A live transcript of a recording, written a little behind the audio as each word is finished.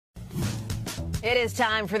It is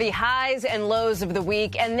time for the highs and lows of the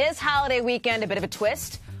week. And this holiday weekend, a bit of a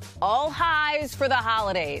twist. All highs for the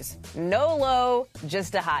holidays. No low,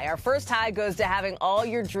 just a high. Our first high goes to having all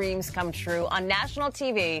your dreams come true on national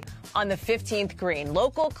TV on the 15th green.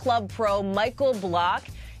 Local club pro Michael Block.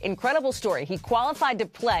 Incredible story. He qualified to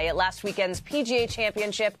play at last weekend's PGA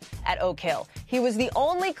Championship at Oak Hill. He was the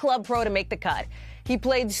only club pro to make the cut. He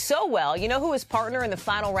played so well. You know who his partner in the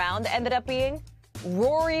final round ended up being?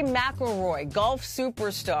 Rory McIlroy, golf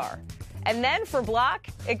superstar. And then for Block,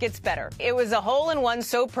 it gets better. It was a hole-in-one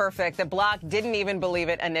so perfect that Block didn't even believe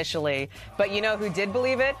it initially. But you know who did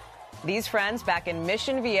believe it? These friends back in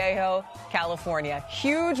Mission Viejo, California.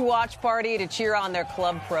 Huge watch party to cheer on their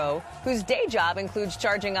club pro, whose day job includes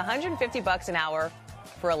charging $150 an hour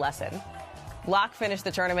for a lesson. Block finished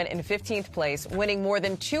the tournament in 15th place, winning more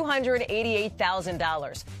than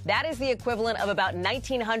 $288,000. That is the equivalent of about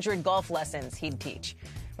 1,900 golf lessons he'd teach.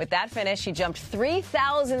 With that finish, he jumped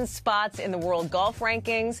 3,000 spots in the world golf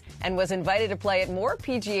rankings and was invited to play at more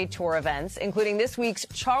PGA Tour events, including this week's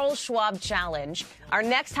Charles Schwab Challenge. Our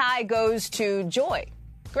next high goes to Joy,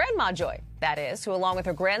 Grandma Joy, that is, who along with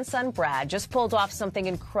her grandson Brad just pulled off something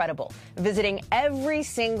incredible, visiting every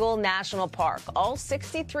single national park, all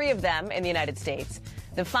 63 of them in the United States.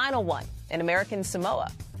 The final one in American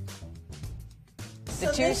Samoa.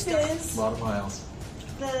 So this is a lot of miles.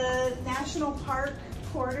 The national park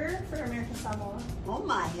quarter for American Samoa. Oh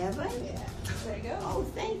my heaven. Yeah. There you go. Oh,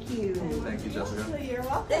 thank you. Thank you, Jessica. You're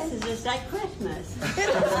welcome. This is just like Christmas.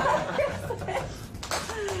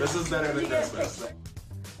 This is better than Christmas.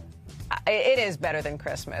 It is better than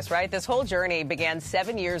Christmas, right? This whole journey began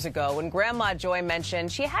 7 years ago when Grandma Joy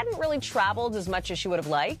mentioned she hadn't really traveled as much as she would have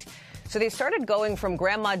liked. So they started going from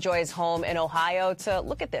Grandma Joy's home in Ohio to,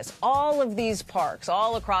 look at this, all of these parks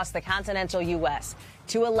all across the continental U.S.,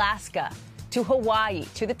 to Alaska, to Hawaii,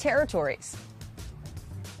 to the territories.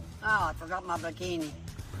 Oh, I forgot my bikini.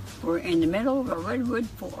 We're in the middle of a redwood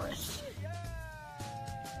forest.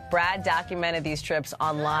 Brad documented these trips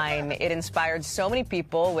online. It inspired so many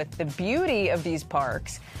people with the beauty of these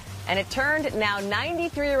parks. And it turned now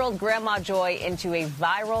 93-year-old Grandma Joy into a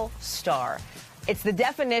viral star. It's the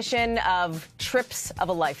definition of trips of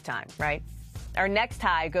a lifetime, right? Our next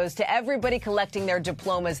high goes to everybody collecting their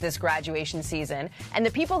diplomas this graduation season and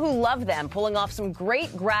the people who love them pulling off some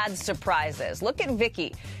great grad surprises. Look at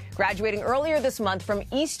Vicky, graduating earlier this month from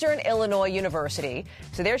Eastern Illinois University.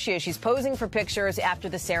 So there she is. She's posing for pictures after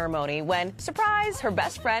the ceremony when, surprise, her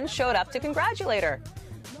best friend showed up to congratulate her.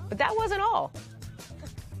 But that wasn't all.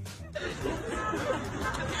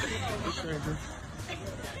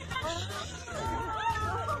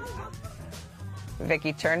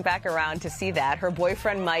 Vicky turned back around to see that. Her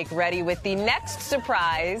boyfriend Mike ready with the next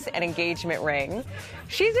surprise, an engagement ring.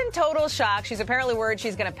 She's in total shock. She's apparently worried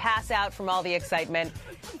she's going to pass out from all the excitement.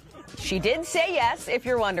 She did say yes, if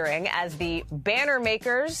you're wondering, as the banner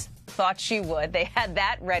makers thought she would. They had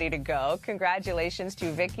that ready to go. Congratulations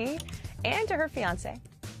to Vicky and to her fiancé.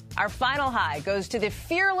 Our final high goes to the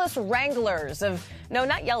fearless wranglers of, no,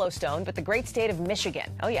 not Yellowstone, but the great state of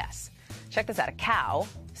Michigan. Oh, yes. Check this out. A cow,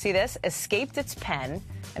 see this, escaped its pen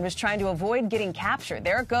and was trying to avoid getting captured.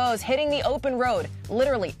 There it goes, hitting the open road,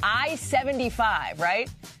 literally I-75, right?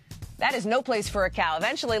 That is no place for a cow.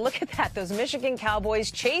 Eventually, look at that. Those Michigan cowboys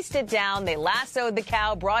chased it down. They lassoed the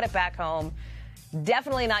cow, brought it back home.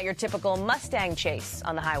 Definitely not your typical Mustang chase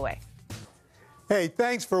on the highway. Hey,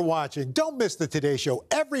 thanks for watching. Don't miss the Today Show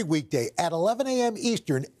every weekday at 11 a.m.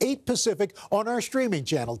 Eastern, 8 Pacific on our streaming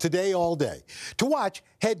channel, Today All Day. To watch,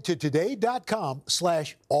 head to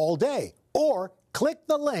today.com/allday or click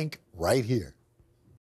the link right here.